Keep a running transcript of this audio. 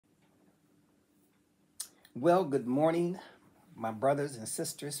Well, good morning, my brothers and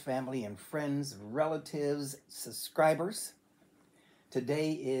sisters, family and friends, relatives, subscribers.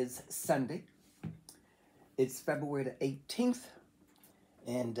 Today is Sunday. It's February the 18th.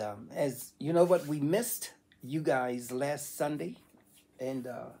 And as you know what, we missed you guys last Sunday. And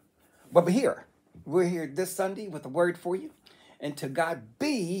but we're here. We're here this Sunday with a word for you. And to God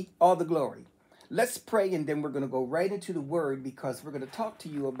be all the glory. Let's pray, and then we're going to go right into the word because we're going to talk to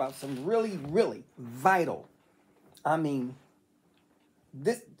you about some really, really vital.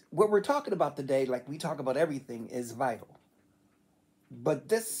 This what we're talking about today, like we talk about everything, is vital. But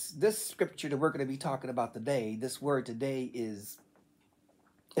this scripture that we're going to be talking about today, this word today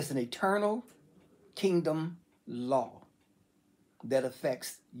it's an eternal kingdom law that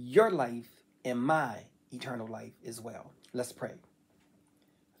affects your life and my eternal life as well. Let's pray.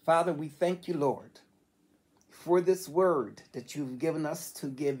 Father, we thank you, Lord, for this word that you've given us to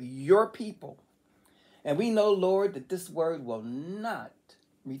give your people. And we know, Lord, that this word will not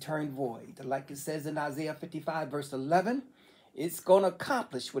return void. Like it says in Isaiah 55, verse 11, it's going to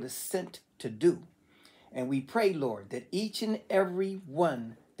accomplish what it's sent to do. And we pray, Lord, that each and every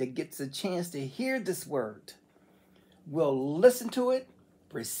one that gets a chance to hear this word will listen to it,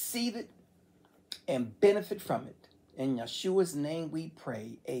 receive it, and benefit from it. In Yeshua's name we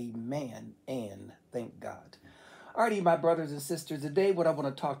pray, amen, and thank God. Alrighty, my brothers and sisters, today what I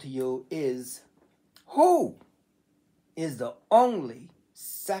want to talk to you is who is the only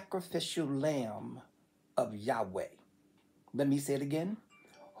sacrificial lamb of Yahweh? Let me say it again.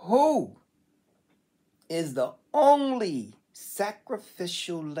 Who is the only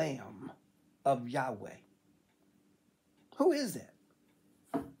sacrificial lamb of Yahweh? Who is that?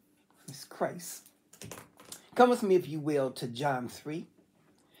 It's Christ. Come with me, if you will, to John 3.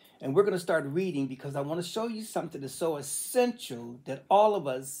 And we're going to start reading because I want to show you something that's so essential that all of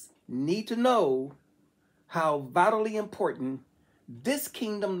us need to know how vitally important this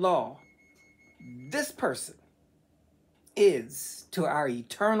kingdom law, this person, is to our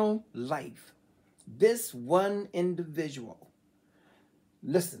eternal life. This one individual.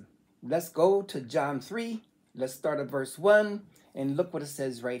 Listen, let's go to John 3. Let's start at verse 1 and look what it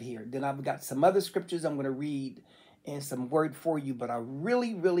says right here. Then I've got some other scriptures I'm going to read and some word for you, but I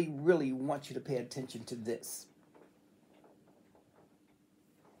really, really, really want you to pay attention to this.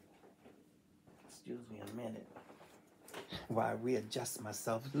 Excuse me a minute while I readjust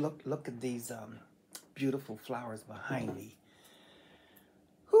myself. Look at these beautiful flowers behind me.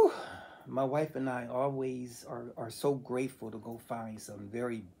 Whew. My wife and I always are so grateful to go find some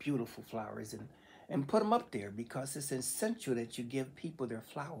very beautiful flowers and put them up there because it's essential that you give people their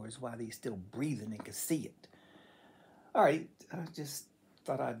flowers while they're still breathing and can see it. All right, I just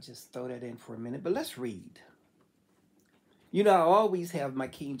thought I'd just throw that in for a minute, but let's read. You know, I always have my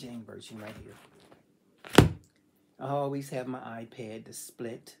King James Version right here. I always have my iPad to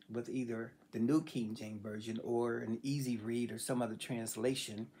split with either the New King James Version or an easy read or some other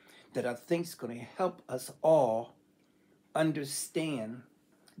translation that I think is going to help us all understand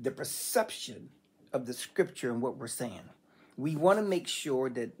the perception of the scripture and what we're saying. We want to make sure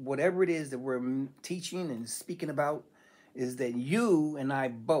that whatever it is that we're teaching and speaking about is that you and I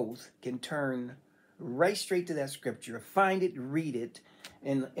both can turn right straight to that scripture, find it, read it,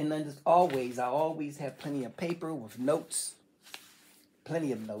 and then as always, I always have plenty of paper with notes,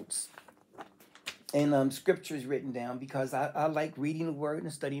 plenty of notes, and scriptures written down because I like reading the word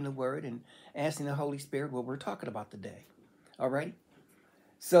and studying the word and asking the Holy Spirit what we're talking about today. All right?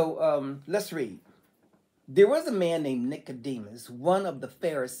 So let's read. There was a man named Nicodemus, one of the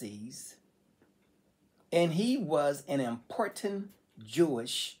Pharisees, and he was an important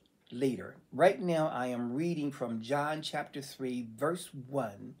Jewish leader. Right now, I am reading from John chapter 3, verse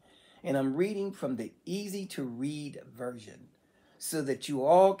 1, and I'm reading from the easy-to-read version so that you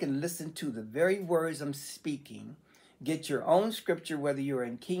all can listen to the very words I'm speaking. Get your own scripture, whether you're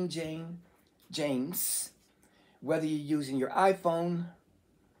in King James, whether you're using your iPhone,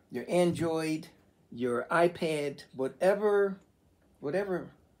 your Android, your iPad, whatever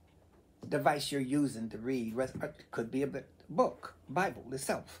device you're using to read. It could be a book, Bible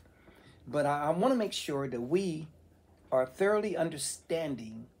itself. But I want to make sure that we are thoroughly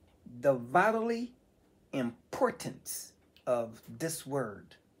understanding the vitally importance of this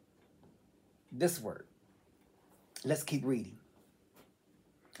word. This word. Let's keep reading.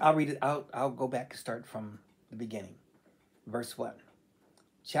 I'll read it out. I'll go back and start from the beginning. Verse 1.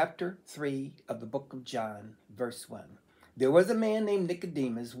 Chapter 3 of the book of John, verse 1. There was a man named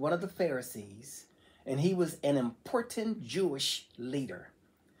Nicodemus, one of the Pharisees, and he was an important Jewish leader.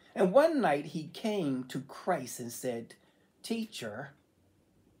 And one night he came to Christ and said, "Teacher,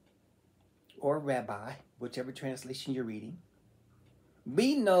 or rabbi, whichever translation you're reading,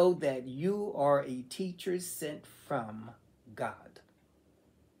 we know that you are a teacher sent from God.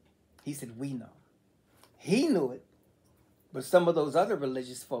 He said, we know. He knew it, but some of those other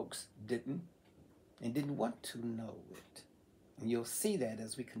religious folks didn't and didn't want to know it. And you'll see that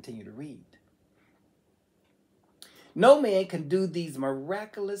as we continue to read. No man can do these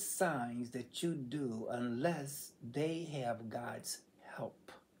miraculous signs that you do unless they have God's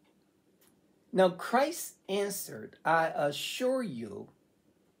help. Now Christ answered, I assure you,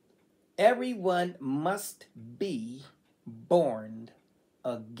 everyone must be born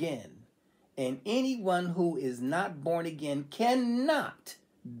again. And anyone who is not born again cannot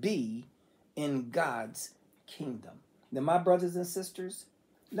be in God's kingdom. Now, my brothers and sisters,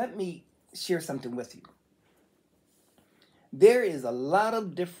 let me share something with you. There is a lot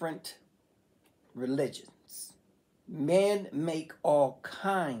of different religions. Men make all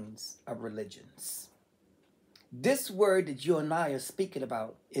kinds of religions. This word that you and I are speaking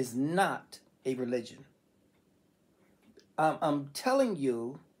about is not a religion. I'm telling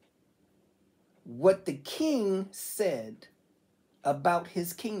you what the king said about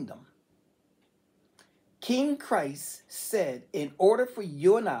his kingdom. King Christ said, in order for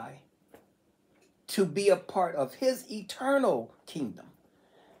you and I to be a part of his eternal kingdom,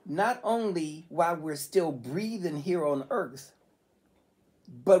 not only while we're still breathing here on earth,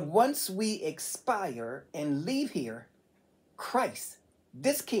 but once we expire and leave here, Christ,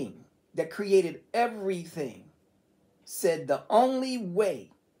 this king that created everything, said the only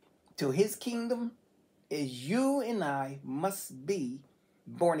way to his kingdom is you and I must be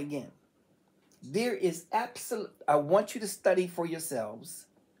born again. There is I want you to study for yourselves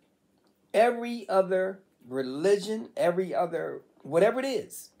every other religion, every other, whatever it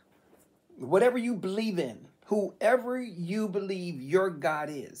is, whatever you believe in, whoever you believe your God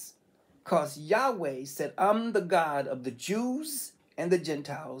is. Because Yahweh said, I'm the God of the Jews and the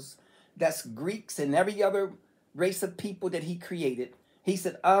Gentiles. That's Greeks and every other race of people that he created. He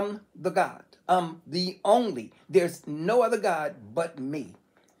said, I'm the God. I'm the only. There's no other God but me.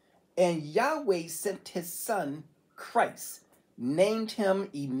 And Yahweh sent his son, Christ, named him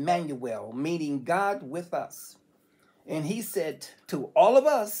Emmanuel, meaning God with us. And he said to all of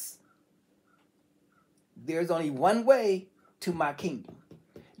us, there's only one way to my kingdom.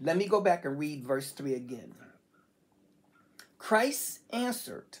 Let me go back and read verse 3 again. Christ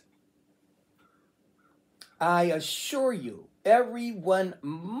answered, I assure you, everyone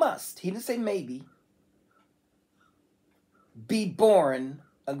must, he didn't say maybe, be born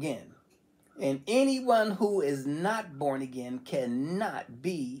again. And anyone who is not born again cannot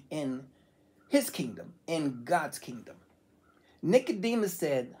be in his kingdom, in God's kingdom. Nicodemus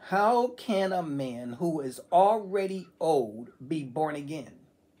said, how can a man who is already old be born again?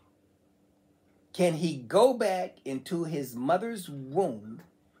 Can he go back into his mother's womb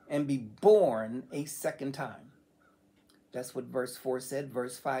and be born a second time? That's what verse 4 said.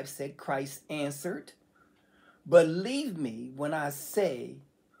 Verse 5 said, Christ answered, believe me when I say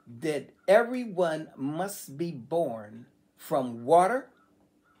that everyone must be born from water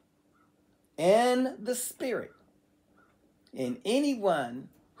and the Spirit. And anyone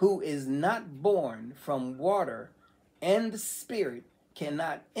who is not born from water and the Spirit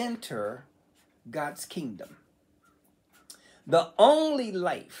cannot enter God's kingdom. The only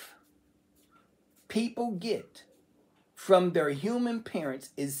life people get from their human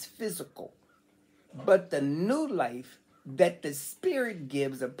parents is physical. But the new life that the Spirit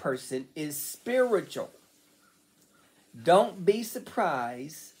gives a person is spiritual. Don't be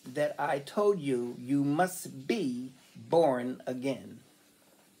surprised that I told you you must be born again.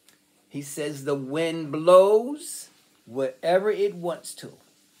 He says the wind blows wherever it wants to.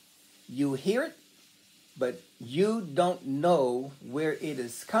 You hear it, but you don't know where it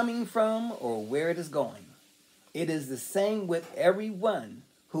is coming from or where it is going. It is the same with everyone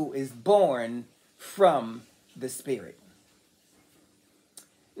who is born from the Spirit.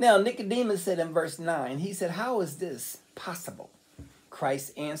 Now, Nicodemus said in verse 9, he said, how is this possible?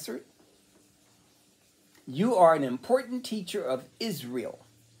 Christ answered, you are an important teacher of Israel,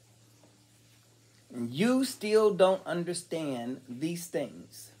 and you still don't understand these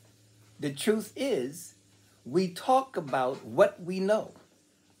things. The truth is, we talk about what we know.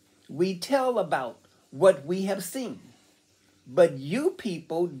 We tell about what we have seen. But you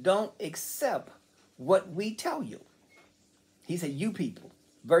people don't accept what we tell you. He said, you people.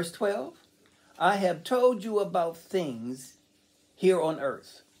 Verse 12, I have told you about things here on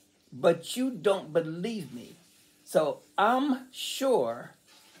earth, but you don't believe me. So I'm sure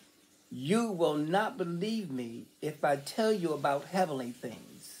you will not believe me if I tell you about heavenly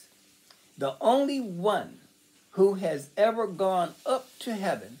things. The only one who has ever gone up to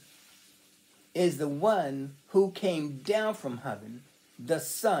heaven is the one who came down from heaven, the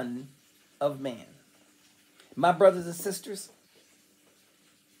Son of Man. My brothers and sisters,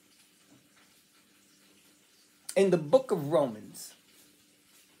 in the book of Romans,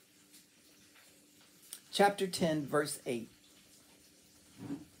 chapter 10, verse 8,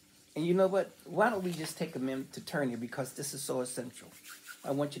 and you know what? Why don't we just take a minute to turn here, because this is so essential. I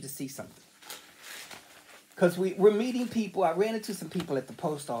want you to see something. Because we're meeting people. I ran into some people at the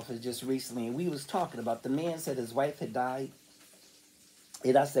post office just recently, and we was talking about, the man said his wife had died.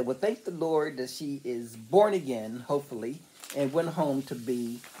 And I said, well, thank the Lord that she is born again, hopefully, and went home to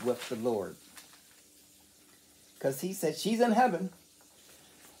be with the Lord. Because he said she's in heaven.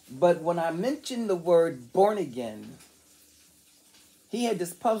 But when I mentioned the word born again, he had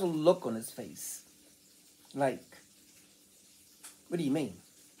this puzzled look on his face. Like, what do you mean?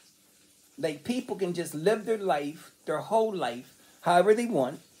 Like, people can just live their life, their whole life, however they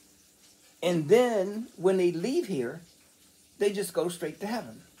want. And then when they leave here, they just go straight to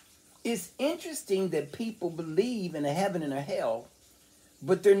heaven. It's interesting that people believe in a heaven and a hell,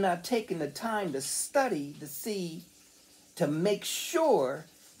 but they're not taking the time to study, to see, to make sure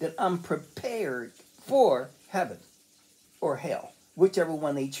that I'm prepared for heaven or hell, whichever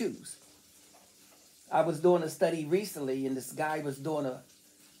one they choose. I was doing a study recently, and this guy was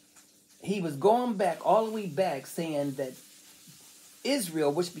he was going back, all the way back, saying that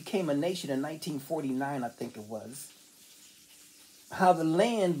Israel, which became a nation in 1949, I think it was, how the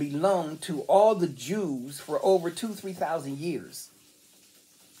land belonged to all the Jews for over 3,000 years.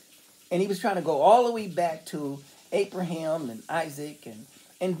 And he was trying to go all the way back to Abraham and Isaac.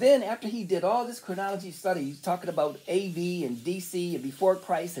 And then after he did all this chronology study, he's talking about AD and DC and before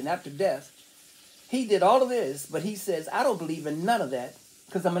Christ and after death. He did all of this, but he says, I don't believe in none of that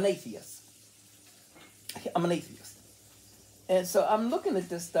because I'm an atheist. I'm an atheist. And so I'm looking at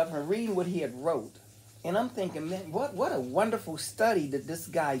this stuff and reading what he had wrote. And I'm thinking, man, what a wonderful study that this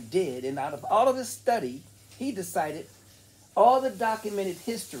guy did. And out of all of his study, he decided all the documented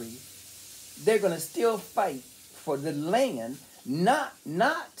history, they're going to still fight for the land, not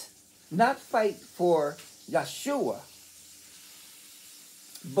fight for Yeshua,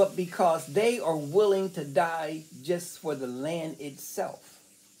 but because they are willing to die just for the land itself.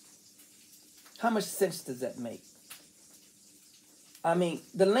 How much sense does that make? I mean,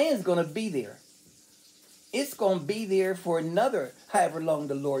 the land's going to be there. It's going to be there for another however long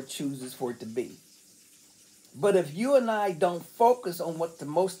the Lord chooses for it to be. But if you and I don't focus on what the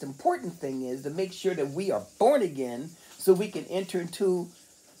most important thing is, to make sure that we are born again so we can enter into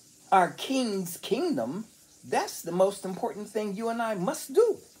our King's kingdom, that's the most important thing you and I must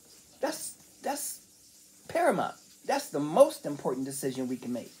do. That's paramount. That's the most important decision we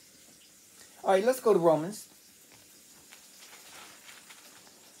can make. All right, let's go to Romans.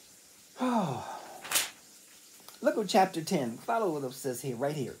 Oh, look at chapter 10. Follow what it says here,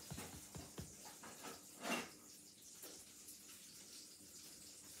 right here.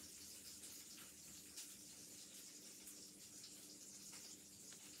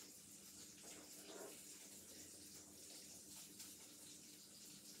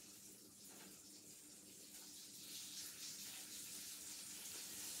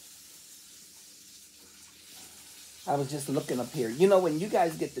 I was just looking up here. You know, when you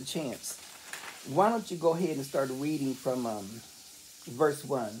guys get the chance, why don't you go ahead and start reading from verse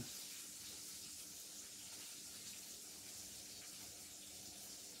 1.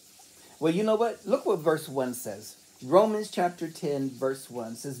 Well, you know what? Look what verse 1 says. Romans chapter 10, verse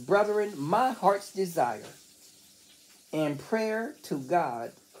 1 says, Brethren, my heart's desire and prayer to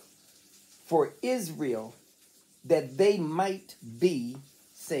God for Israel, that they might be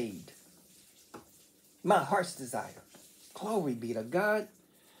saved. My heart's desire. Glory be to God.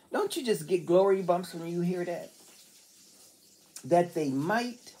 Don't you just get glory bumps when you hear that? That they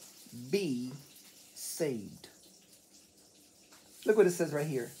might be saved. Look what it says right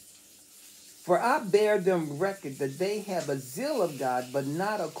here. For I bear them record that they have a zeal of God, but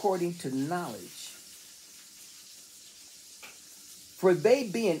not according to knowledge. For they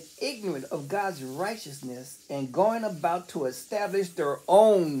being ignorant of God's righteousness and going about to establish their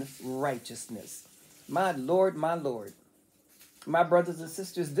own righteousness. My Lord, my Lord. My brothers and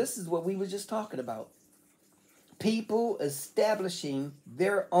sisters, this is what we were just talking about. People establishing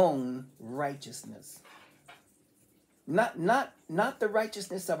their own righteousness. Not the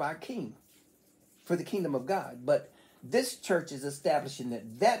righteousness of our King for the kingdom of God, but this church is establishing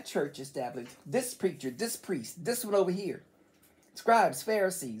that church established, this preacher, this priest, this one over here. Scribes,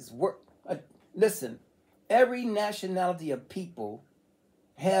 Pharisees, listen, every nationality of people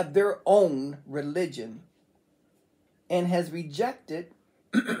have their own religion and has rejected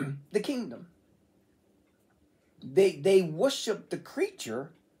the kingdom. They worship the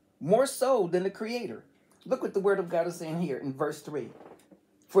creature more so than the creator. Look what the word of God is saying here in verse 3.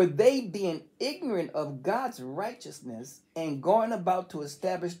 For they, being ignorant of God's righteousness and going about to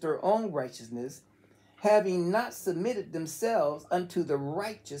establish their own righteousness, having not submitted themselves unto the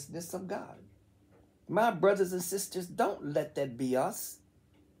righteousness of God. My brothers and sisters, don't let that be us.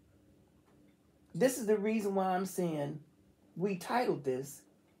 This is the reason why I'm saying we titled this,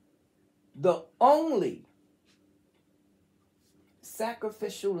 The Only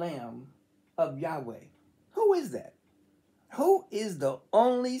Sacrificial Lamb of Yahweh. Who is that? Who is the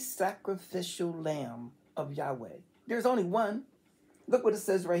only sacrificial lamb of Yahweh? There's only one. Look what it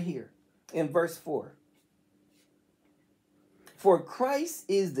says right here in verse 4. For Christ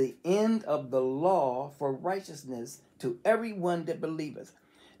is the end of the law for righteousness to everyone that believeth.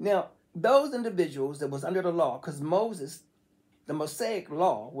 Now, those individuals that was under the law, because Moses, the Mosaic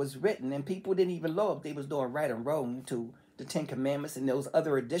law was written and people didn't even know if they was doing right or wrong to the 10 Commandments, and those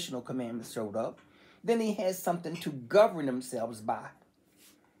other additional commandments showed up. Then he has something to govern themselves by.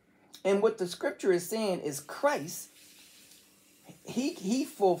 And what the scripture is saying is Christ, he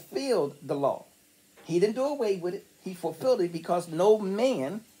fulfilled the law. He didn't do away with it. He fulfilled it because no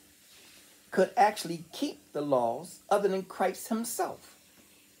man could actually keep the laws other than Christ himself.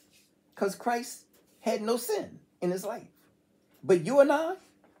 Because Christ had no sin in his life. But you and I,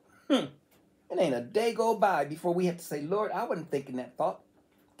 it ain't a day go by before we have to say, Lord, I wasn't thinking that thought.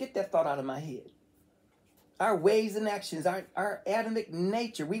 Get that thought out of my head. Our ways and actions, our Adamic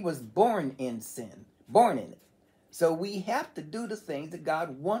nature, we was born in sin, born in it. So we have to do the things that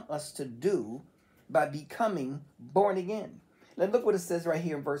God wants us to do by becoming born again. Now look what it says right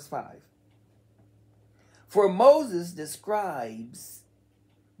here in verse 5. For Moses describes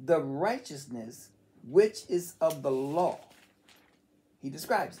the righteousness which is of the law. He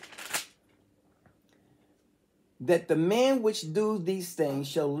describes it. That the man which do these things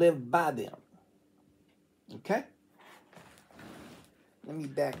shall live by them. Okay? Let me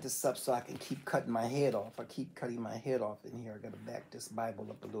back this up so I can keep cutting my head off. I keep cutting my head off in here. I got to back this Bible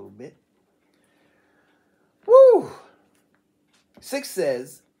up a little bit. Woo! 6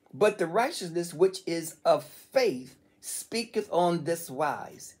 says, but the righteousness which is of faith speaketh on this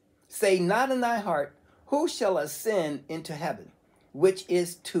wise. Say not in thy heart, who shall ascend into heaven, which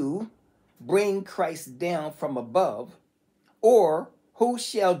is to bring Christ down from above, or who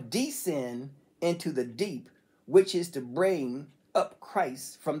shall descend into the deep, which is to bring up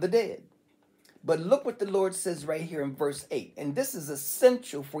Christ from the dead. But look what the Lord says right here in verse 8. And this is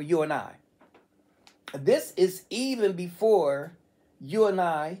essential for you and I. This is even before you and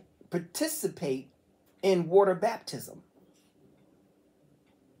I participate in water baptism.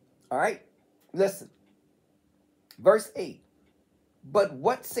 All right? Listen. Verse 8. But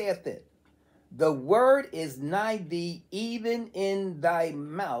what saith it? The word is nigh thee, even in thy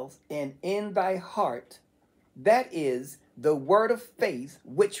mouth and in thy heart. That is the word of faith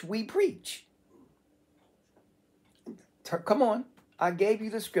which we preach. Come on. I gave you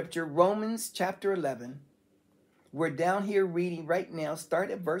the scripture, Romans chapter 11. We're down here reading right now.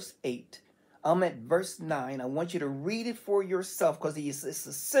 Start at verse 8. I'm at verse 9. I want you to read it for yourself because it's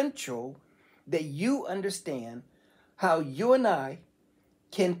essential that you understand how you and I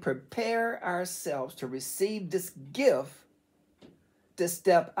can prepare ourselves to receive this gift, to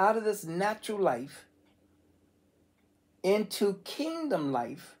step out of this natural life into kingdom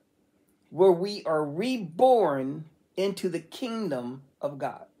life, where we are reborn into the kingdom of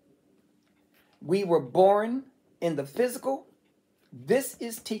God. We were born in the physical. This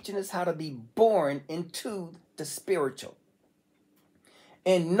is teaching us how to be born into the spiritual.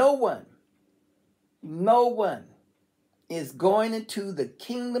 And no one is going into the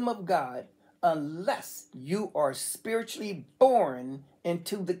kingdom of God unless you are spiritually born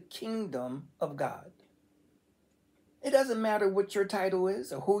into the kingdom of God. It doesn't matter what your title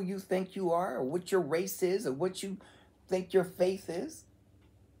is, or who you think you are, or what your race is, or what you think your faith is.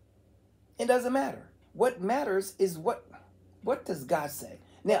 It doesn't matter. What matters is what does God say?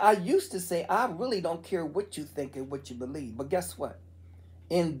 Now, I used to say, I really don't care what you think and what you believe. But guess what?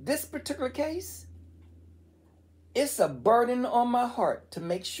 In this particular case, it's a burden on my heart to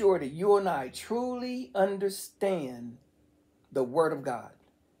make sure that you and I truly understand the Word of God.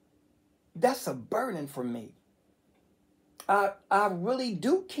 That's a burden for me. I really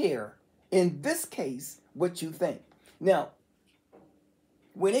do care, in this case, what you think. Now,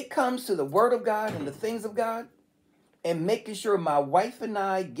 when it comes to the Word of God and the things of God, and making sure my wife and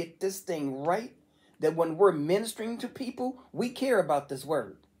I get this thing right, that when we're ministering to people, we care about this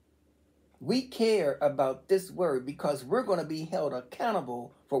word. We care about this word because we're going to be held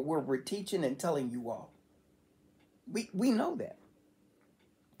accountable for what we're teaching and telling you all. We know that.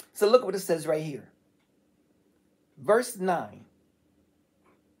 So look what it says right here. Verse 9.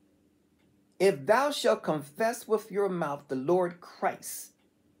 If thou shalt confess with your mouth the Lord Christ,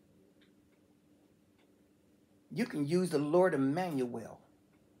 you can use the Lord Emmanuel,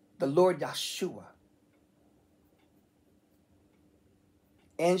 the Lord Yeshua,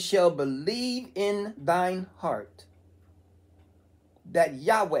 and shall believe in thine heart that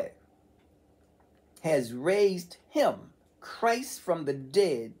Yahweh has raised him, Christ, from the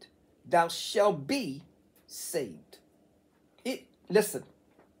dead, thou shalt be saved. Listen,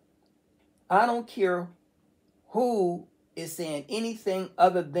 I don't care who is saying anything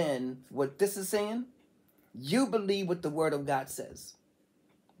other than what this is saying. You believe what the word of God says.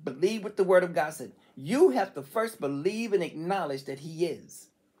 Believe what the word of God said. You have to first believe and acknowledge that he is.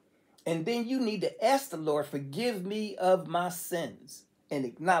 And then you need to ask the Lord, forgive me of my sins, and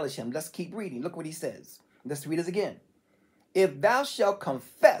acknowledge him. Let's keep reading. Look what he says. Let's read this again. If thou shalt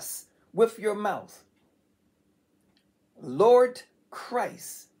confess with your mouth, Lord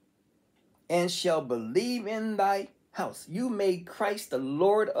Christ, and shall believe in thy house. You made Christ the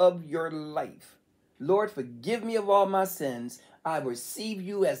Lord of your life. Lord, forgive me of all my sins. I receive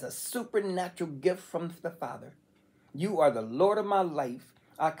you as a supernatural gift from the Father. You are the Lord of my life.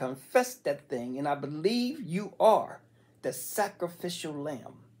 I confess that thing, and I believe you are the sacrificial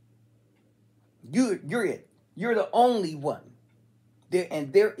lamb. You're it. You're the only one.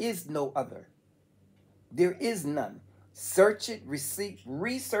 There is no other. There is none. Search it,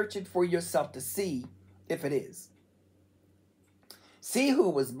 research it for yourself to see if it is. See who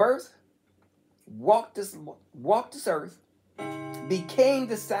was birthed, walked this earth, became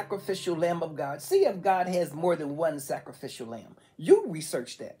the sacrificial lamb of God. See if God has more than one sacrificial lamb. You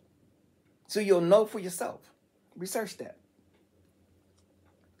research that so you'll know for yourself. Research that.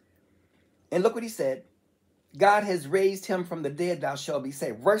 And look what he said. God has raised him from the dead, thou shalt be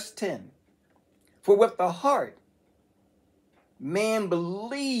saved. Verse 10. For with the heart man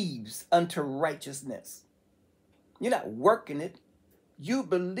believes unto righteousness. You're not working it. You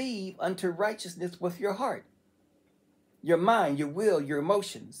believe unto righteousness with your heart. Your mind, your will, your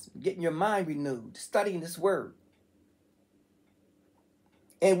emotions. Getting your mind renewed. Studying this word.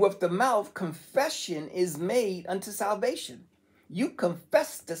 And with the mouth, confession is made unto salvation. You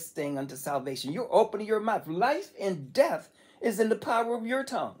confess this thing unto salvation. You're opening your mouth. Life and death is in the power of your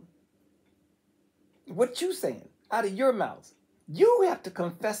tongue. What you saying out of your mouth? You have to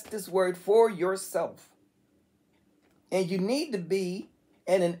confess this word for yourself. And you need to be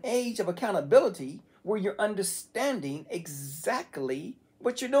at an age of accountability where you're understanding exactly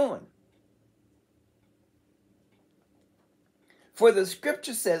what you're doing. For the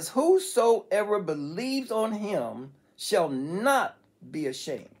scripture says, whosoever believes on him shall not be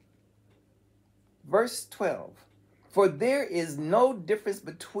ashamed. Verse 12. For there is no difference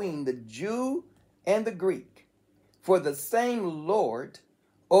between the Jew and the Greek. For the same Lord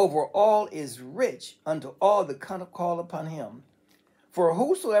over all is rich unto all that call upon him. For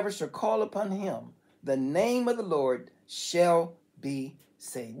whosoever shall call upon him, the name of the Lord shall be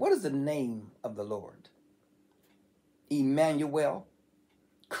saved. What is the name of the Lord? Emmanuel,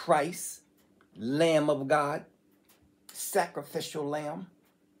 Christ, Lamb of God, sacrificial lamb.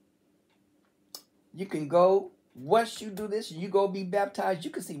 You can go, once you do this, you go be baptized. You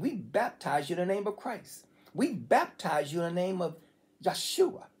can see we baptize you in the name of Christ. We baptize you in the name of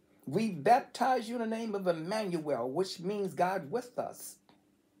Yeshua. We baptize you in the name of Emmanuel, which means God with us.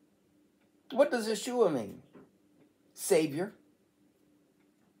 What does Yeshua mean? Savior.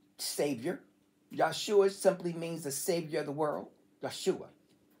 Savior. Yeshua simply means the Savior of the world. Yeshua.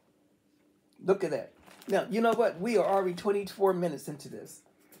 Look at that. Now, you know what? We are already 24 minutes into this.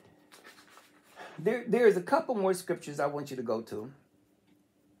 There's a couple more scriptures I want you to go to.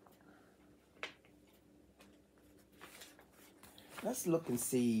 Let's look and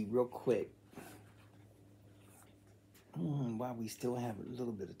see real quick. While we still have a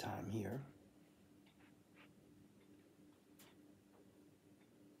little bit of time here.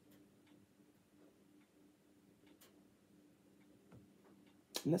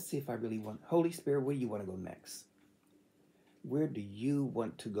 Let's see if I really want... Holy Spirit, where do you want to go next? Where do you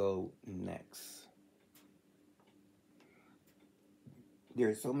want to go next? There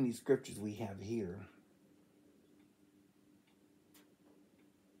are so many scriptures we have here.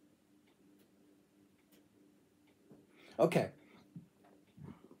 Okay.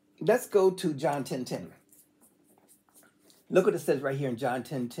 Let's go to John 10:10. Look what it says right here in John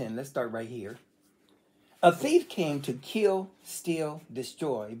 10:10. Let's start right here. A thief came to kill, steal,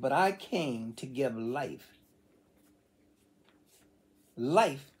 destroy, but I came to give life.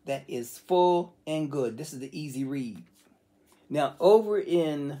 Life that is full and good. This is the easy read. Now, over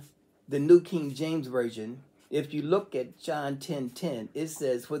in the New King James Version, if you look at John 10:10, it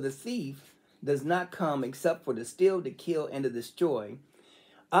says, "For the thief does not come except for to steal, to kill, and to destroy.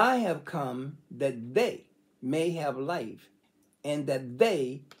 I have come that they may have life, and that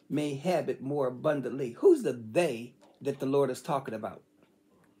they may have it more abundantly." Who's the they that the Lord is talking about?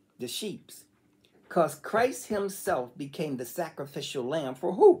 The sheeps. Because Christ himself became the sacrificial lamb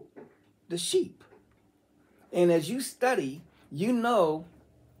for who? The sheep. And as you study, you know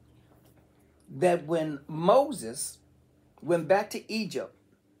that when Moses went back to Egypt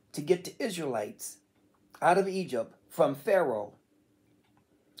to get the Israelites out of Egypt from Pharaoh,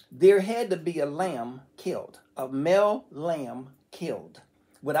 there had to be a lamb killed, a male lamb killed,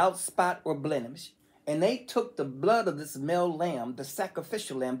 without spot or blemish. And they took the blood of this male lamb, the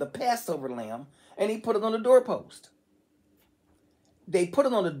sacrificial lamb, the Passover lamb, and he put it on the doorpost. They put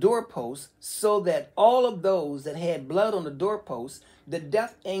it on the doorpost so that all of those that had blood on the doorpost, the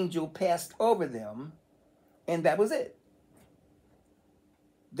death angel passed over them, and that was it.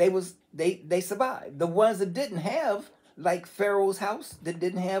 They survived. The ones that didn't have, like Pharaoh's house, that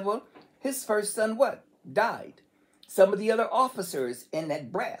didn't have his first son, what? Died. Some of the other officers in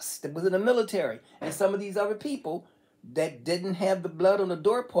that brass that was in the military, and some of these other people that didn't have the blood on the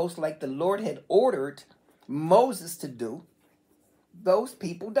doorpost like the Lord had ordered Moses to do, those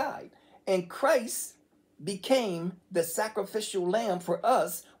people died. And Christ became the sacrificial lamb for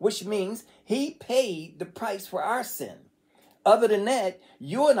us, which means he paid the price for our sin. Other than that,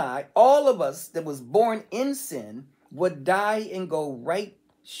 you and I, all of us that was born in sin, would die and go right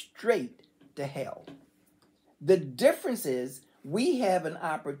straight to hell. The difference is we have an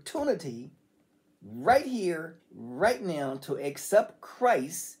opportunity right here, right now, to accept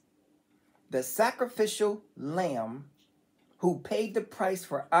Christ, the sacrificial lamb who paid the price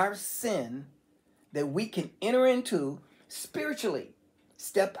for our sin, that we can enter into spiritually.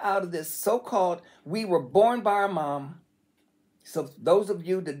 Step out of this so-called, we were born by our mom. So those of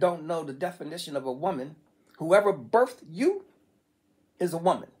you that don't know the definition of a woman, whoever birthed you is a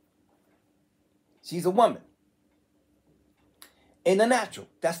woman. She's a woman. In the natural,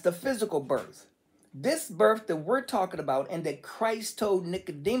 that's the physical birth. This birth that we're talking about and that Christ told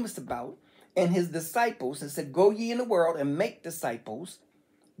Nicodemus about and his disciples and said, "Go ye in the world and make disciples,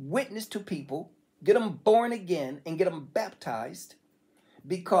 witness to people, get them born again and get them baptized."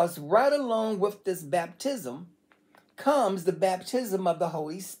 Because right along with this baptism comes the baptism of the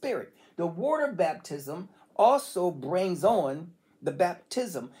Holy Spirit. The water baptism also brings on the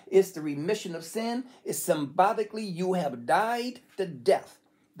baptism. It's the remission of sin. It's symbolically you have died to death,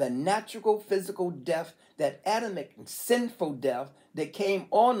 the natural physical death, that Adamic sinful death that came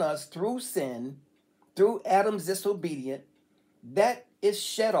on us through sin, through Adam's disobedience. That is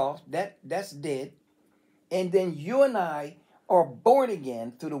shed off. That's dead. And then you and I are born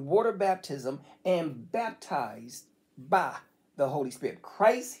again through the water baptism and baptized by the Holy Spirit.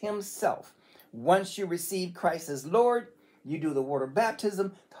 Christ himself. Once you receive Christ as Lord, you do the water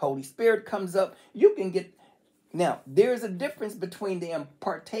baptism, the Holy Spirit comes up. You can get... Now, there's a difference between the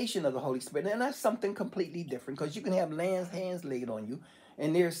impartation of the Holy Spirit, and that's something completely different, because you can have hands laid on you,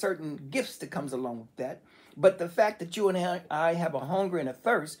 and there are certain gifts that comes along with that. But the fact that you and I have a hunger and a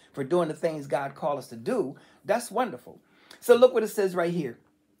thirst for doing the things God called us to do, that's wonderful. So look what it says right here.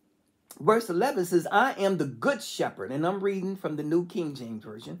 Verse 11 says, "I am the good shepherd," and I'm reading from the New King James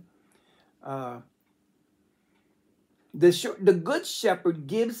Version. The good shepherd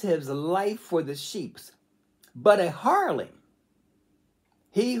gives his life for the sheep, but a hireling,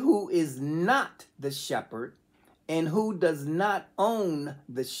 he who is not the shepherd and who does not own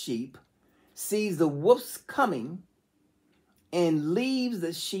the sheep, sees the wolves coming and leaves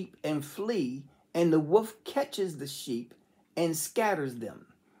the sheep and flee, and the wolf catches the sheep and scatters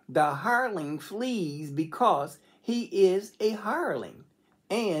them. The hireling flees because he is a hireling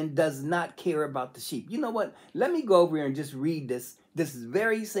and does not care about the sheep. You know what? Let me go over here and just read this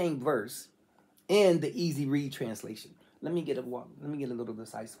very same verse in the Easy Read translation. Let me get a little of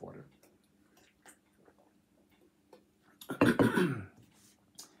this ice water.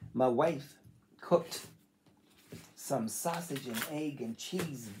 My wife cooked some sausage and egg and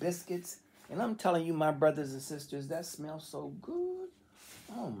cheese biscuits, and I'm telling you, my brothers and sisters, that smells so good.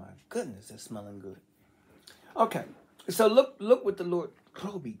 Oh my goodness, it's smelling good. Okay, so look what the Lord,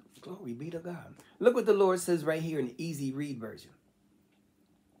 glory be to God. Look what the Lord says right here in the Easy Read version.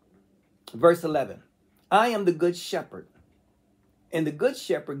 Verse 11, "I am the good shepherd, and the good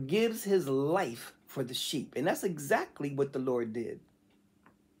shepherd gives his life for the sheep. And that's exactly what the Lord did.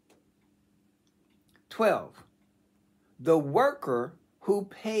 12. The worker who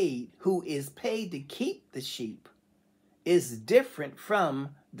is paid to keep the sheep is different from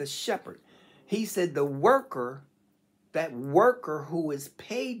the shepherd. He said the worker, that worker who is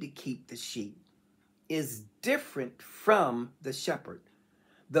paid to keep the sheep, is different from the shepherd.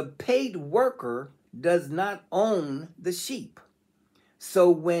 The paid worker does not own the sheep.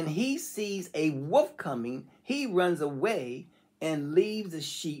 So when he sees a wolf coming, he runs away and leaves the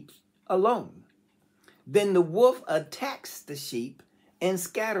sheep alone. Then the wolf attacks the sheep and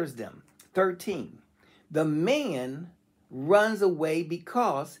scatters them. 13. The man runs away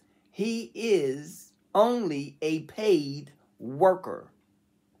because he is only a paid worker.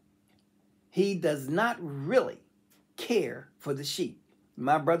 He does not really care for the sheep.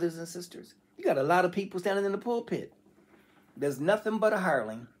 My brothers and sisters, you got a lot of people standing in the pulpit. There's nothing but a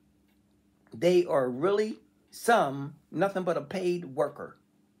hireling. They are really nothing but a paid worker.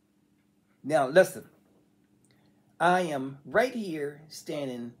 Now listen, I am right here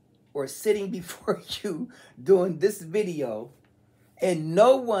standing or sitting before you doing this video, and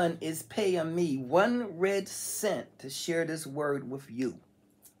no one is paying me 1 red cent to share this word with you.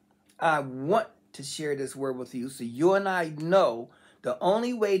 I want to share this word with you so you and I know the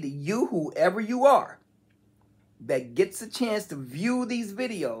only way that you, whoever you are, that gets a chance to view these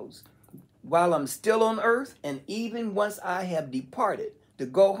videos while I'm still on earth, and even once I have departed to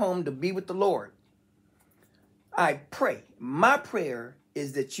go home to be with the Lord, I pray, my prayer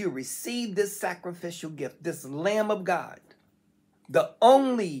is that you receive this sacrificial gift, this Lamb of God, the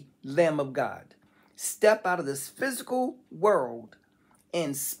only Lamb of God. Step out of this physical world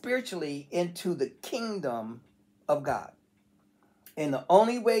and spiritually into the kingdom of God. And the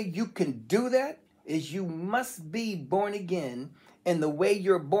only way you can do that is you must be born again. And the way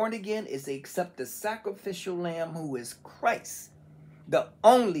you're born again is to accept the sacrificial lamb who is Christ. The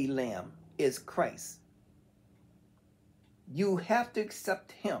only lamb is Christ. You have to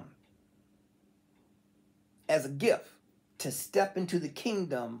accept him as a gift to step into the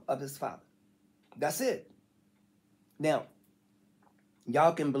kingdom of his Father. That's it. Now,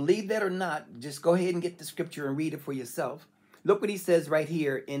 y'all can believe that or not. Just go ahead and get the scripture and read it for yourself. Look what he says right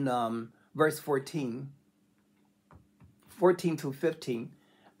here in verse 14 through 15.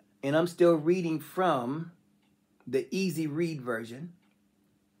 And I'm still reading from the easy read version.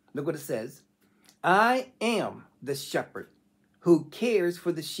 Look what it says. I am the shepherd who cares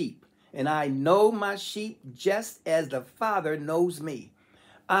for the sheep, and I know my sheep just as the Father knows me.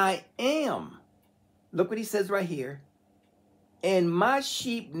 I am, look what he says right here, and my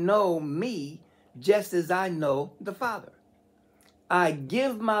sheep know me just as I know the Father. I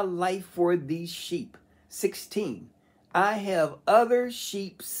give my life for these sheep. 16. I have other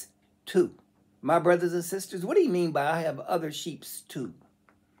sheeps too. My brothers and sisters, what do you mean by I have other sheeps too?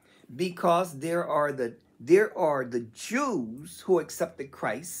 Because there are the Jews who accepted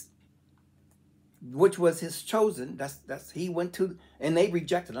Christ, which was his chosen. That's he went to, and they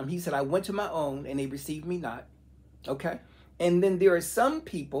rejected him. He said, I went to my own and they received me not. Okay. And then there are some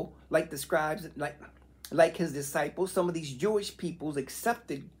people like the scribes, like his disciples. Some of these Jewish peoples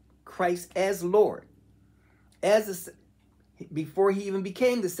accepted Christ as Lord, before he even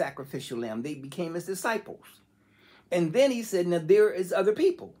became the sacrificial lamb. They became his disciples. And then he said, now there is other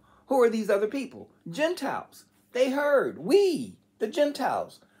people. Who are these other people? Gentiles. They heard. We, the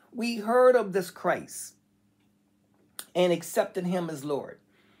Gentiles, we heard of this Christ and accepted him as Lord.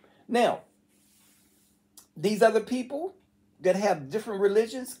 Now, these other people that have different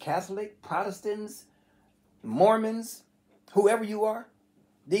religions, Catholic, Protestants, Mormons, whoever you are,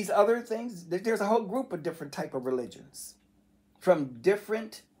 these other things, there's a whole group of different type of religions from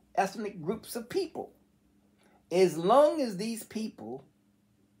different ethnic groups of people. As long as these people,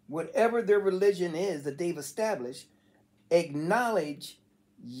 whatever their religion is that they've established, acknowledge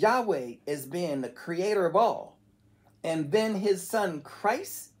Yahweh as being the creator of all, and then his son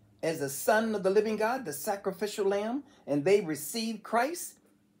Christ as the son of the living God, the sacrificial lamb, and they receive Christ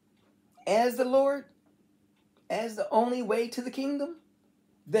as the Lord, as the only way to the kingdom,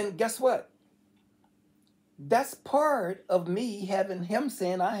 then guess what? That's part of me having him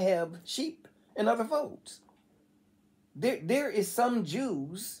saying I have sheep in other folds. There is some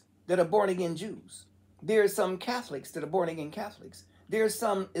Jews that are born again Jews. There are some Catholics that are born again Catholics. There are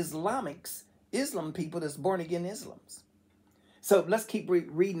some Islam people that's born again Islams. So let's keep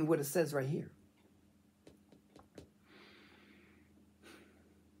reading what it says right here.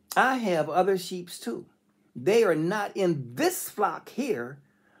 I have other sheep too. They are not in this flock here,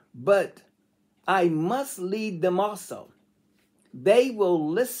 but I must lead them also. They will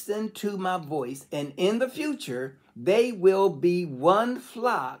listen to my voice, and in the future, they will be one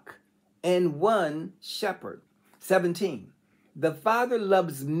flock and one shepherd. 17. The Father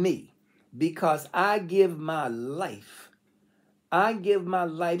loves me because I give my life. I give my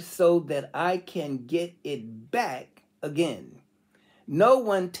life so that I can get it back again. No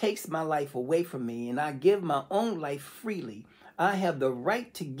one takes my life away from me, and I give my own life freely. I have the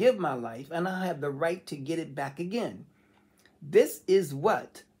right to give my life, and I have the right to get it back again. This is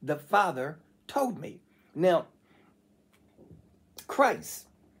what the Father told me. Now, Christ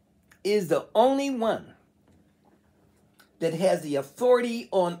is the only one that has the authority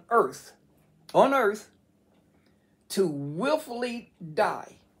on earth, to willfully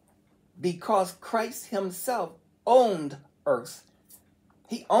die, because Christ himself owned earth.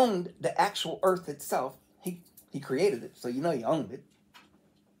 He owned the actual earth itself. He created it, so you know he owned it.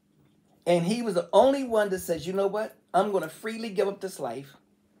 And he was the only one that says, you know what? I'm going to freely give up this life,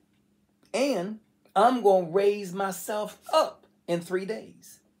 and I'm going to raise myself up in 3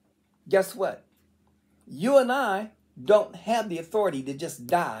 days. Guess what? You and I don't have the authority to just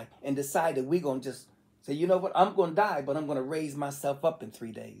die and decide that we're going to just say, you know what? I'm going to die, but I'm going to raise myself up in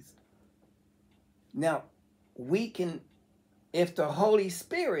 3 days. Now, we can, if the Holy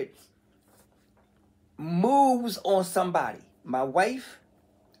Spirit moves on somebody, my wife,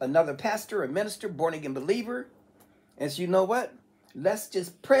 another pastor, a minister, born-again believer, and so you know what? Let's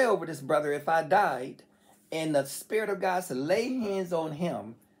just pray over this brother if I died, and the Spirit of God said, lay hands on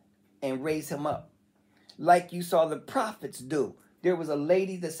him and raise him up. Like you saw the prophets do. There was a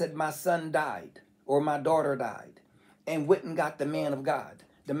lady that said, my son died, or my daughter died, and went and got the man of God.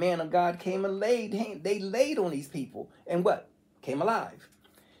 The man of God came and they laid on these people, and what? Came alive.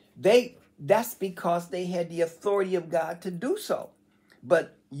 That's because they had the authority of God to do so.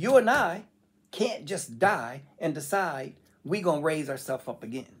 But you and I can't just die and decide we're going to raise ourselves up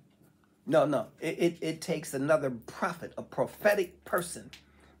again. No. It takes another prophet, a prophetic person,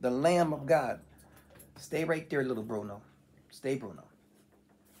 the Lamb of God. Stay right there, little Bruno. Stay, Bruno.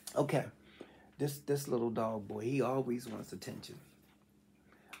 Okay. This little dog boy, he always wants attention.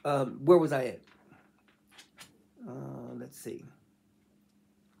 Where was I at? Let's see.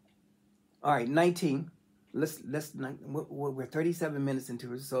 All right, 19. We're 37 minutes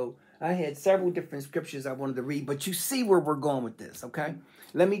into it, so I had several different scriptures I wanted to read, but you see where we're going with this, okay?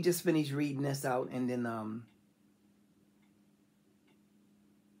 Let me just finish reading this out, and then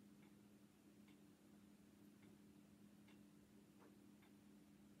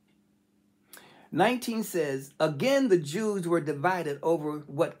 19 says, again the Jews were divided over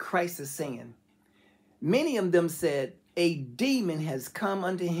what Christ is saying. Many of them said, a demon has come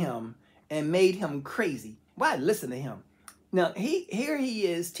unto him and made him crazy. Why listen to him? Now, here he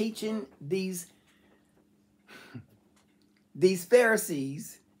is teaching these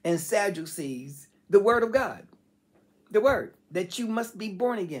Pharisees and Sadducees the word of God. The word that you must be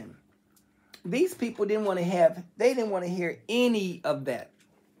born again. These people didn't want to hear any of that.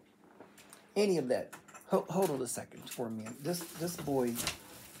 Any of that. Hold on a second for me. This boy,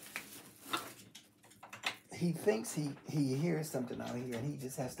 he thinks he hears something out here, and he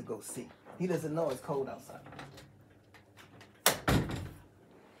just has to go see. He doesn't know it's cold outside.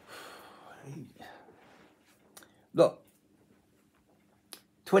 Look,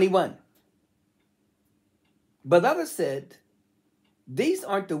 21. But others said, these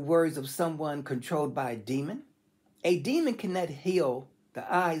aren't the words of someone controlled by a demon. A demon cannot heal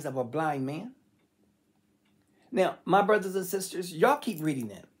the eyes of a blind man. Now, my brothers and sisters, y'all keep reading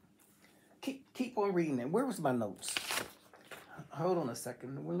that. Keep on reading that. Where was my notes? Hold on a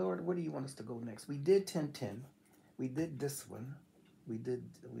second. Well, Lord, where do you want us to go next? We did 10:10. We did this one. We did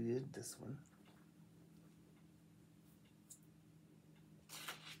this one.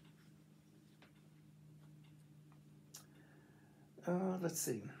 Let's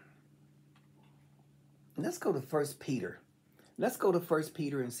see. Let's go to 1 Peter. Let's go to 1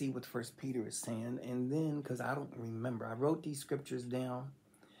 Peter and see what 1 Peter is saying. And then, because I don't remember, I wrote these scriptures down,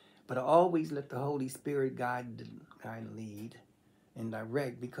 but I always let the Holy Spirit guide and lead and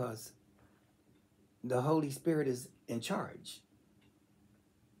direct, because the Holy Spirit is in charge.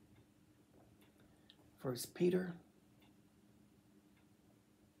 1 Peter.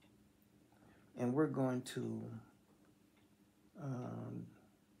 And we're going to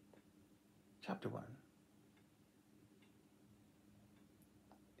chapter 1.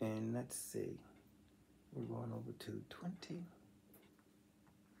 And let's see. We're going over to 20.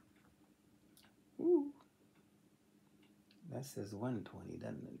 Ooh. That says 120,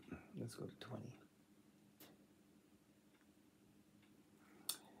 doesn't it? Let's go to 20.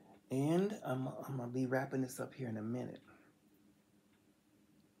 And I'm going to be wrapping this up here in a minute.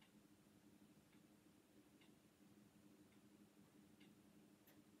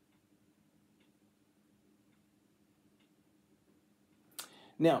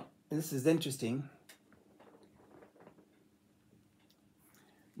 Now, this is interesting.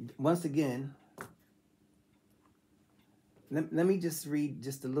 Once again, let me just read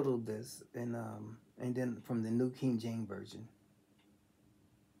just a little of this, and then from the New King James Version.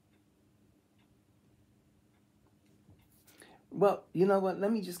 Well, you know what?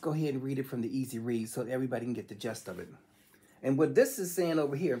 Let me just go ahead and read it from the easy read so that everybody can get the gist of it. And what this is saying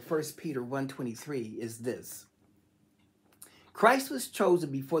over here in 1 Peter 1:23 is this. Christ was chosen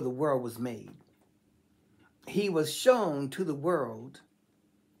before the world was made. He was shown to the world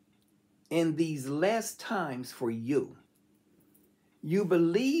in these last times for you. You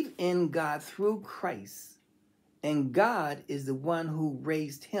believe in God through Christ, and God is the one who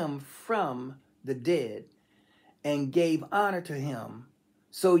raised him from the dead and gave honor to him.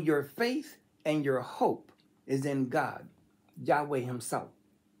 So your faith and your hope is in God, Yahweh himself.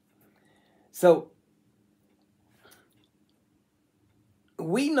 So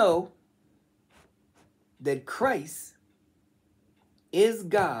we know that Christ is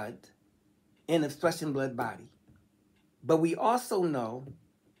God in a flesh and blood body. But we also know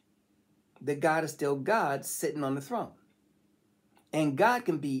that God is still God sitting on the throne. And God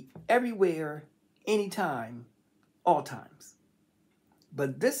can be everywhere, anytime, all times.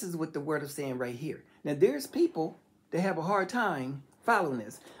 But this is what the word is saying right here. Now, there's people that have a hard time following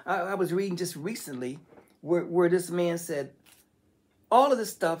this. I was reading just recently where this man said, all of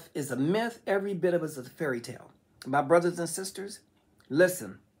this stuff is a myth, every bit of it is a fairy tale. My brothers and sisters,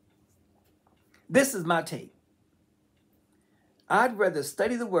 listen. This is my take. I'd rather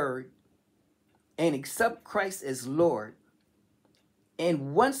study the word and accept Christ as Lord.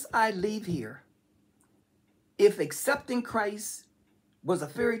 And once I leave here, if accepting Christ was a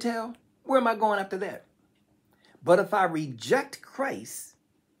fairy tale, where am I going after that? But if I reject Christ,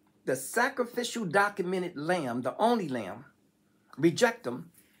 the sacrificial documented lamb, the only lamb, reject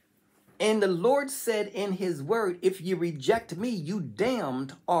him, and the Lord said in his word, if you reject me, you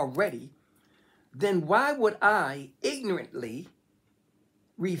damned already, then why would I ignorantly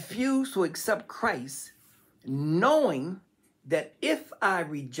refuse to accept Christ, knowing that if I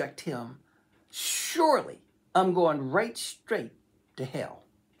reject him, surely I'm going right straight to hell?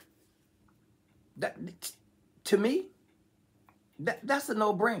 That, to me, that's a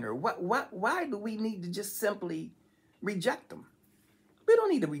no-brainer. Why do we need to just simply reject him? We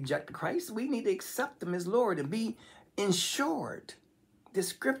don't need to reject Christ. We need to accept him as Lord and be ensured. The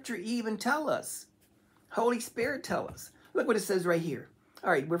scripture even tell us. Holy Spirit tell us. Look what it says right here.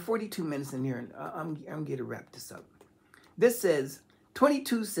 All right, we're 42 minutes in here, and I'm going to wrap this up. This says,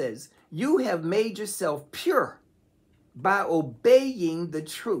 22 says, you have made yourself pure by obeying the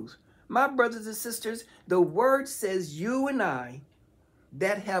truth. My brothers and sisters, the word says you and I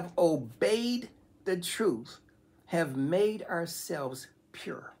that have obeyed the truth have made ourselves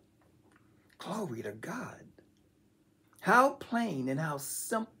pure. Glory to God. How plain and how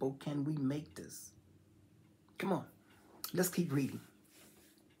simple can we make this? Come on, let's keep reading.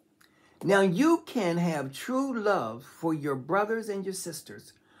 Now you can have true love for your brothers and your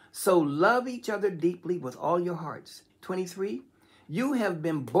sisters. So love each other deeply with all your hearts. 23, you have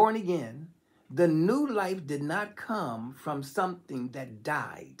been born again. The new life did not come from something that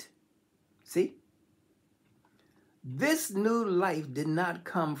died. See? This new life did not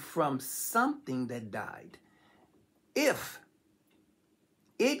come from something that died. If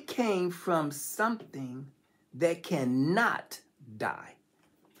it came from something that cannot die.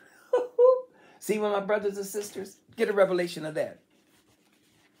 See, my brothers and sisters, get a revelation of that.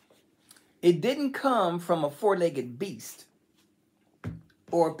 It didn't come from a four-legged beast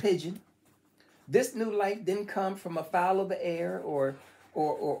or a pigeon. This new life didn't come from a fowl of the air or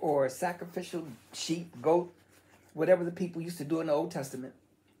a sacrificial sheep, goat, whatever the people used to do in the Old Testament.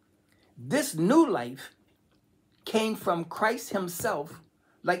 This new life came from Christ himself,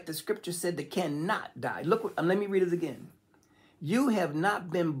 like the scripture said, that cannot die. Look, let me read it again. You have not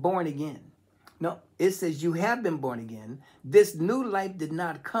been born again. No, it says you have been born again. This new life did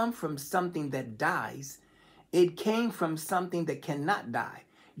not come from something that dies. It came from something that cannot die.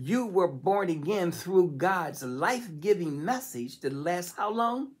 You were born again through God's life-giving message that lasts how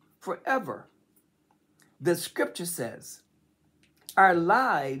long? Forever. The scripture says, our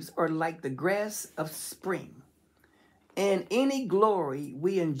lives are like the grass of spring, and any glory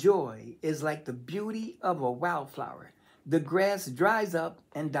we enjoy is like the beauty of a wildflower. The grass dries up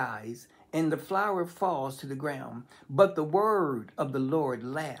and dies, and the flower falls to the ground, but the word of the Lord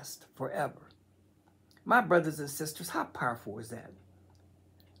lasts forever. My brothers and sisters, how powerful is that?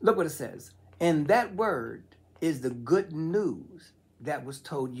 Look what it says. And that word is the good news that was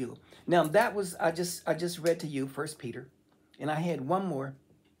told you. Now that was, I just read to you 1 Peter, and I had one more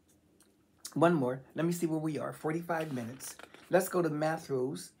One more. Let me see where we are. 45 minutes. Let's go to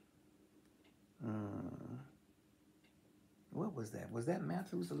Matthew's. What was that? Was that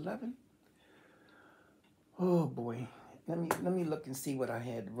Matthew's 11? Oh boy. Let me look and see what I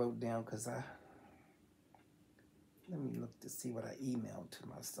had wrote down, because let me look to see what I emailed to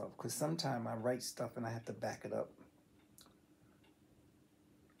myself, because sometimes I write stuff and I have to back it up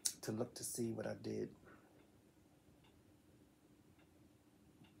to look to see what I did.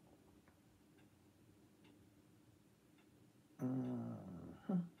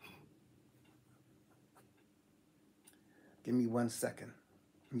 Give me 1 second.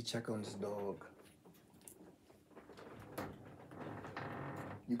 Let me check on this dog.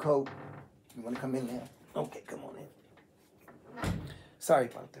 You cold? You want to come in there? Okay, come on in. Sorry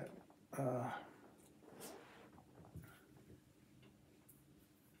about that.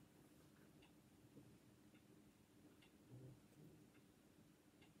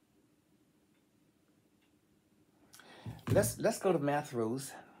 Let's go to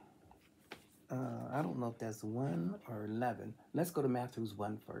Matthew's. I don't know if that's 1 or 11. Let's go to Matthew's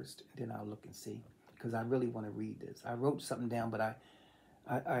 1 first, then I'll look and see, because I really want to read this. I wrote something down, but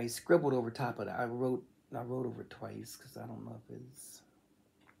I scribbled over top of it. I wrote over twice, because I don't know if it's,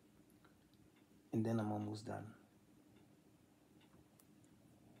 and then I'm almost done.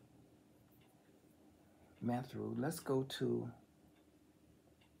 Matthew, let's go to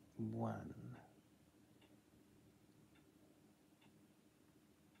 1.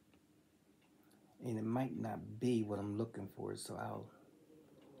 And it might not be what I'm looking for, so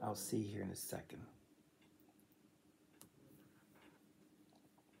I'll see here in a second.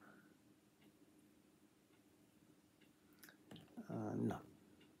 No.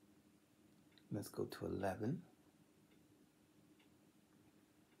 Let's go to 11.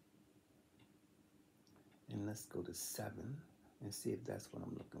 And let's go to 7 and see if that's what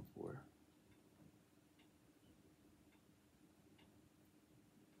I'm looking for.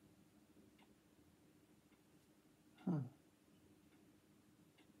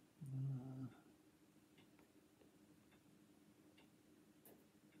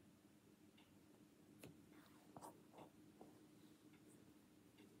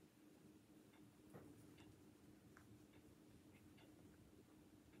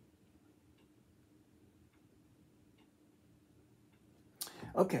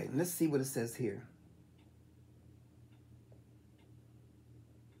 Okay, let's see what it says here.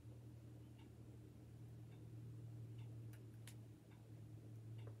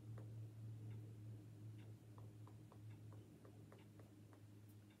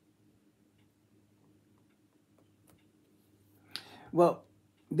 Well,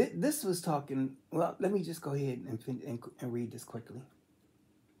 this was talking, well, let me just go ahead and read this quickly.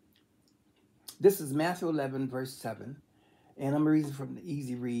 This is Matthew 11, verse 7. And I'm reading from the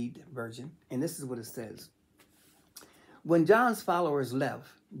easy read version. And this is what it says. When John's followers left,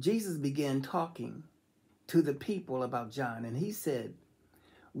 Jesus began talking to the people about John. And he said,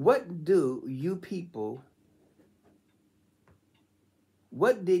 what did you people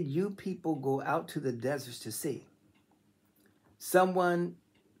go out to the deserts to see? Someone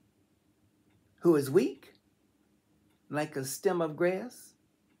who is weak, like a stem of grass,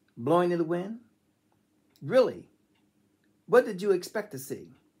 blowing in the wind? Really? What did you expect to see?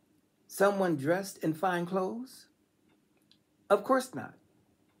 Someone dressed in fine clothes? Of course not.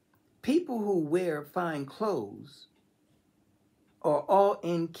 People who wear fine clothes are all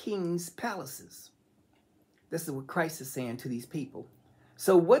in kings' palaces. This is what Christ is saying to these people.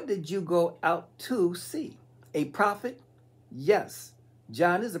 So what did you go out to see? A prophet? Yes,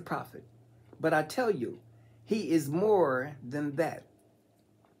 John is a prophet. But I tell you, he is more than that.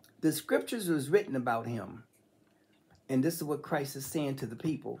 The scriptures was written about him. And this is what Christ is saying to the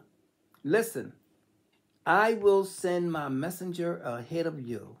people. Listen, I will send my messenger ahead of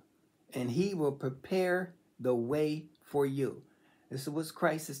you, and he will prepare the way for you. This is what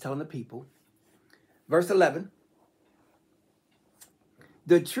Christ is telling the people. Verse 11.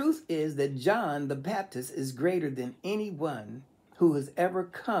 The truth is that John the Baptist is greater than anyone who has ever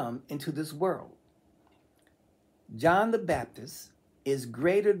come into this world. John the Baptist is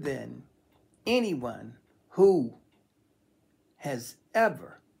greater than anyone who has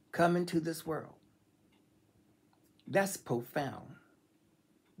ever come into this world. That's profound.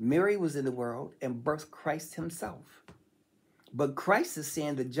 Mary was in the world and birthed Christ himself. But Christ is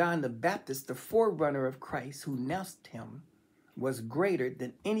saying that John the Baptist, the forerunner of Christ who announced him, was greater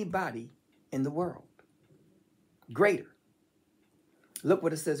than anybody in the world. Greater. Look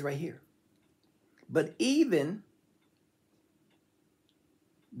what it says right here. But even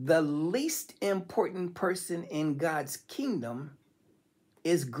the least important person in God's kingdom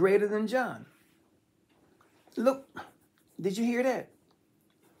is greater than John. Look, did you hear that?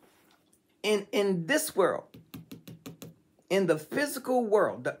 In this world, in the physical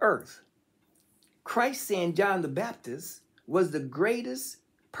world, the earth, Christ saying John the Baptist was the greatest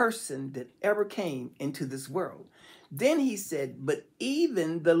person that ever came into this world. Then he said, but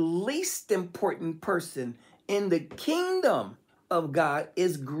even the least important person in the kingdom of God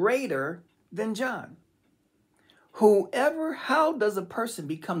is greater than John. How does a person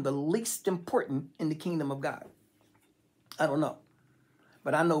become the least important in the kingdom of God? I don't know.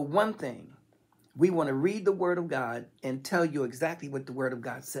 But I know one thing. We want to read the word of God and tell you exactly what the word of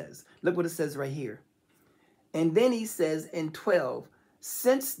God says. Look what it says right here. And then he says in 12,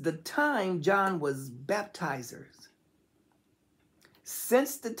 since the time John was baptizers,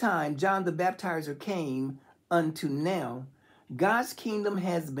 since the time John the Baptizer came unto now, God's kingdom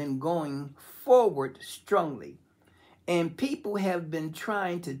has been going forward strongly, and people have been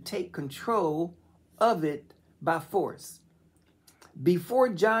trying to take control of it by force. Before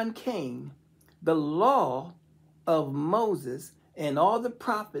John came, the law of Moses and all the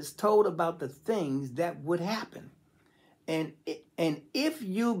prophets told about the things that would happen. And if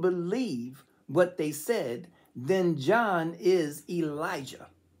you believe what they said, then John is Elijah.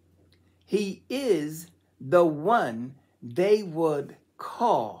 He is the one they would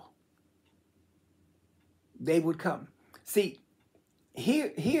call. They would come. See,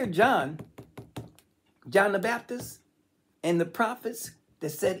 here John the Baptist and the prophets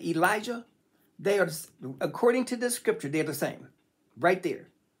that said Elijah, they are, according to this scripture, they're the same. Right there.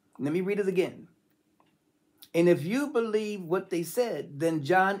 Let me read it again. And if you believe what they said, then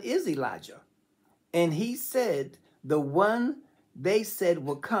John is Elijah. And he said, the one they said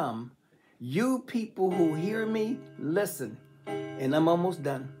will come. You people who hear me, listen. And I'm almost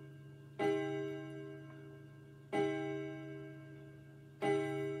done.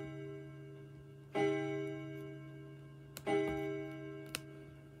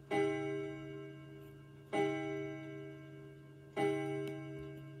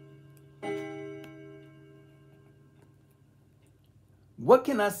 What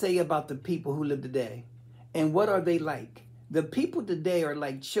can I say about the people who live today? And what are they like? The people today are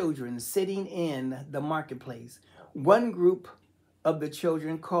like children sitting in the marketplace. One group of the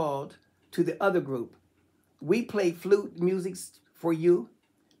children called to the other group, we play flute music for you,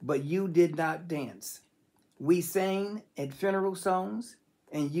 but you did not dance. We sang at funeral songs,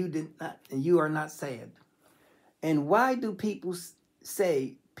 and you did not, and you are not sad. And why do people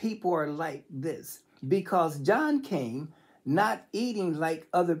say people are like this? Because John came not eating like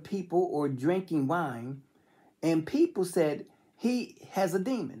other people or drinking wine, and people said he has a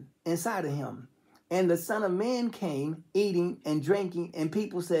demon inside of him. And the Son of Man came eating and drinking, and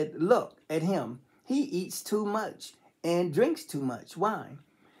people said, look at him. He eats too much and drinks too much wine.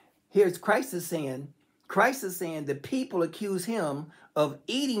 Here's Christ is saying the people accuse him of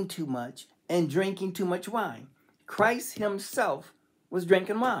eating too much and drinking too much wine. Christ himself was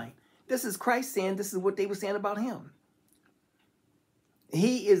drinking wine. This is Christ saying this is what they were saying about him.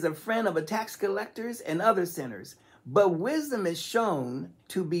 He is a friend of tax collectors and other sinners, but wisdom is shown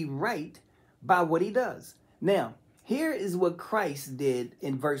to be right by what he does. Now, here is what Christ did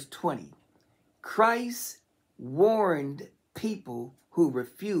in verse 20. Christ warned people who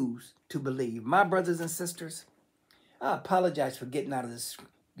refused to believe. My brothers and sisters, I apologize for getting out of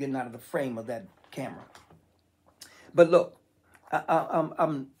the frame of that camera. But look,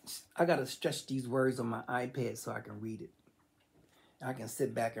 I gotta stretch these words on my iPad so I can read it. I can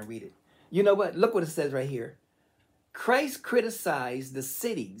sit back and read it. You know what? Look what it says right here. Christ criticized the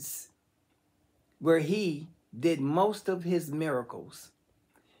cities where he did most of his miracles.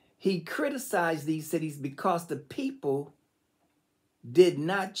 He criticized these cities because the people did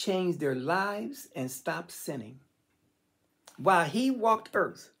not change their lives and stop sinning. While he walked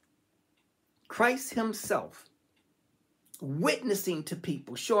earth, Christ himself witnessing to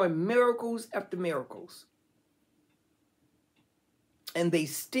people, showing miracles after miracles. And they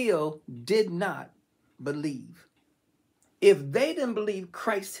still did not believe. If they didn't believe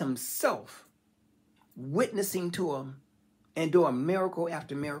Christ himself witnessing to them and doing miracle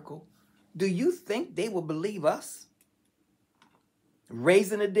after miracle, do you think they will believe us?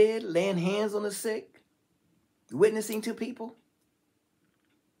 Raising the dead, laying hands on the sick, witnessing to people?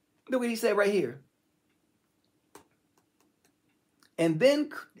 Look what he said right here. And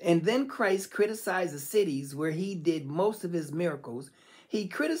then Christ criticized the cities where he did most of his miracles. He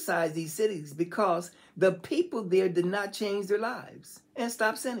criticized these cities because the people there did not change their lives and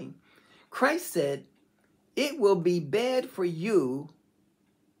stop sinning. Christ said, it will be bad for you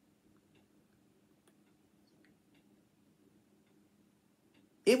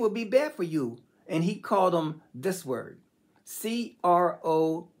it will be bad for you. And he called them this word, Crochorazin.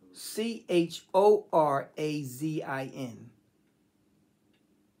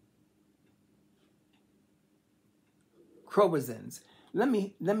 Crobazins. Let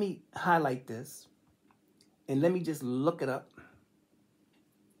me highlight this and let me just look it up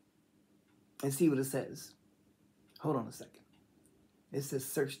and see what it says. Hold on a second. It says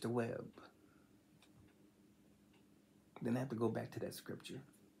search the web. Then I have to go back to that scripture.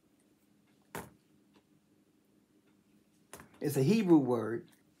 It's a Hebrew word,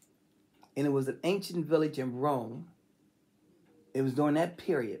 and it was an ancient village in Rome. It was during that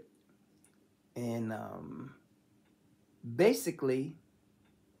period. And basically,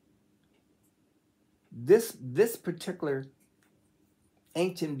 this particular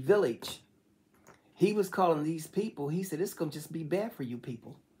ancient village, he was calling these people, he said, it's going to just be bad for you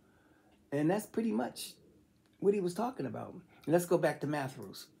people. And that's pretty much what he was talking about. And let's go back to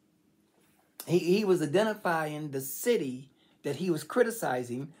Matthews. He was identifying the city that he was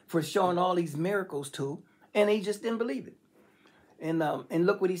criticizing for showing all these miracles to, and he just didn't believe it. And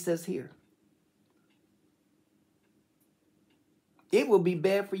look what he says here. It will be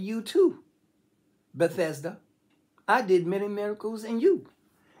bad for you too, Bethesda. I did many miracles in you.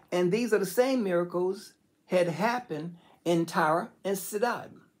 And these are the same miracles had happened in Tyre and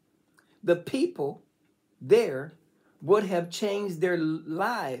Sidon. The people there would have changed their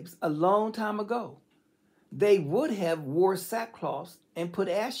lives a long time ago. They would have wore sackcloth and put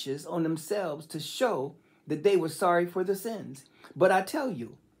ashes on themselves to show that they were sorry for their sins. But I tell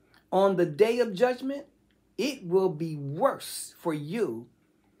you, on the day of judgment, it will be worse for you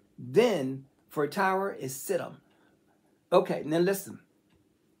than for Tyre and Sidon. Okay, now listen.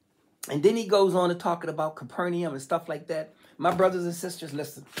 And then he goes on to talking about Capernaum and stuff like that. My brothers and sisters,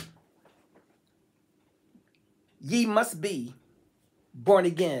 listen. Ye must be born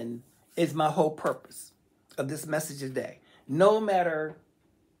again is my whole purpose of this message today. No matter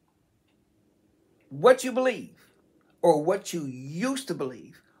what you believe or what you used to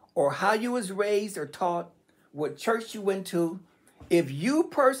believe or how you was raised or taught, what church you went to, if you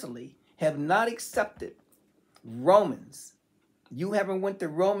personally have not accepted Romans, you haven't went to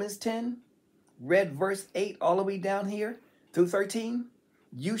Romans 10, read verse 8 all the way down here through 13,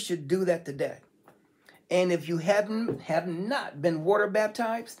 you should do that today. And if you have not been water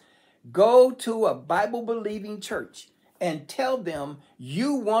baptized, go to a Bible-believing church and tell them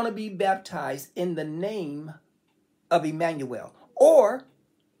you want to be baptized in the name of Emmanuel. Or,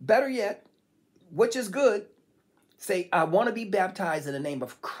 better yet, which is good, say, I want to be baptized in the name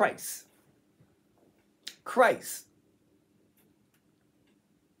of Christ. Christ.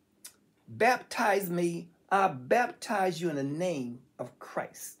 Baptize me. I baptize you in the name of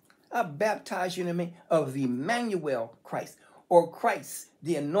Christ. I baptize you in the name of Emmanuel Christ, or Christ,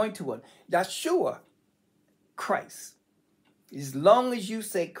 the anointed one. Yeshua, Christ. As long as you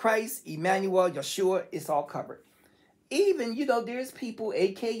say Christ, Emmanuel, Yeshua, it's all covered. Even, there's people,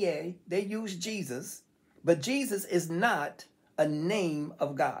 AKA, they use Jesus, but Jesus is not a name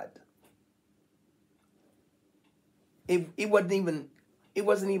of God. It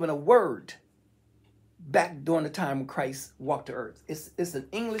wasn't even a word back during the time when Christ walked the earth. It's an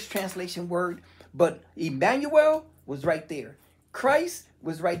English translation word, but Emmanuel was right there. Christ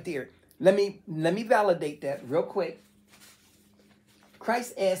was right there. Let me validate that real quick.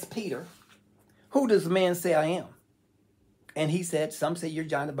 Christ asked Peter, who does man say I am? And he said, some say you're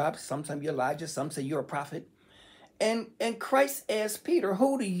John the Baptist, some say you're Elijah, some say you're a prophet. And Christ asked Peter,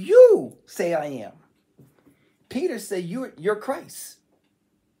 who do you say I am? Peter said, you're Christ.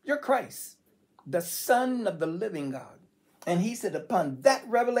 You're Christ, the Son of the living God. And he said, upon that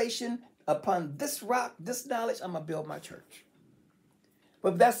revelation, upon this rock, this knowledge, I'm going to build my church.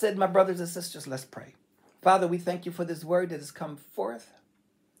 With that said, my brothers and sisters, let's pray. Father, we thank you for this word that has come forth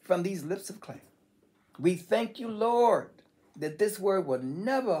from these lips of clay. We thank you, Lord, that this word will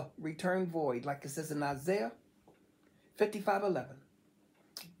never return void, like it says in Isaiah 55:11.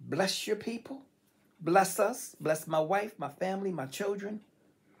 Bless your people. Bless us. Bless my wife, my family, my children.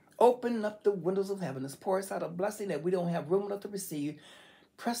 Open up the windows of heaven. Let's pour us out a blessing that we don't have room enough to receive.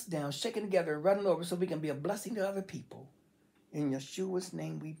 Pressed down, shaken together, and running over so we can be a blessing to other people. In Yeshua's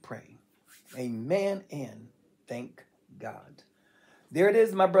name we pray. Amen and thank God. There it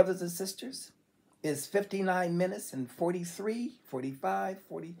is, my brothers and sisters. It's 59 minutes and 43, 45,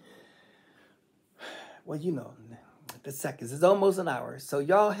 40. Well, the seconds. It's almost an hour. So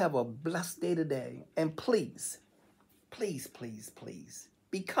y'all have a blessed day today. And please, please, please, please,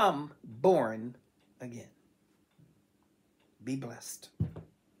 become born again. Be blessed.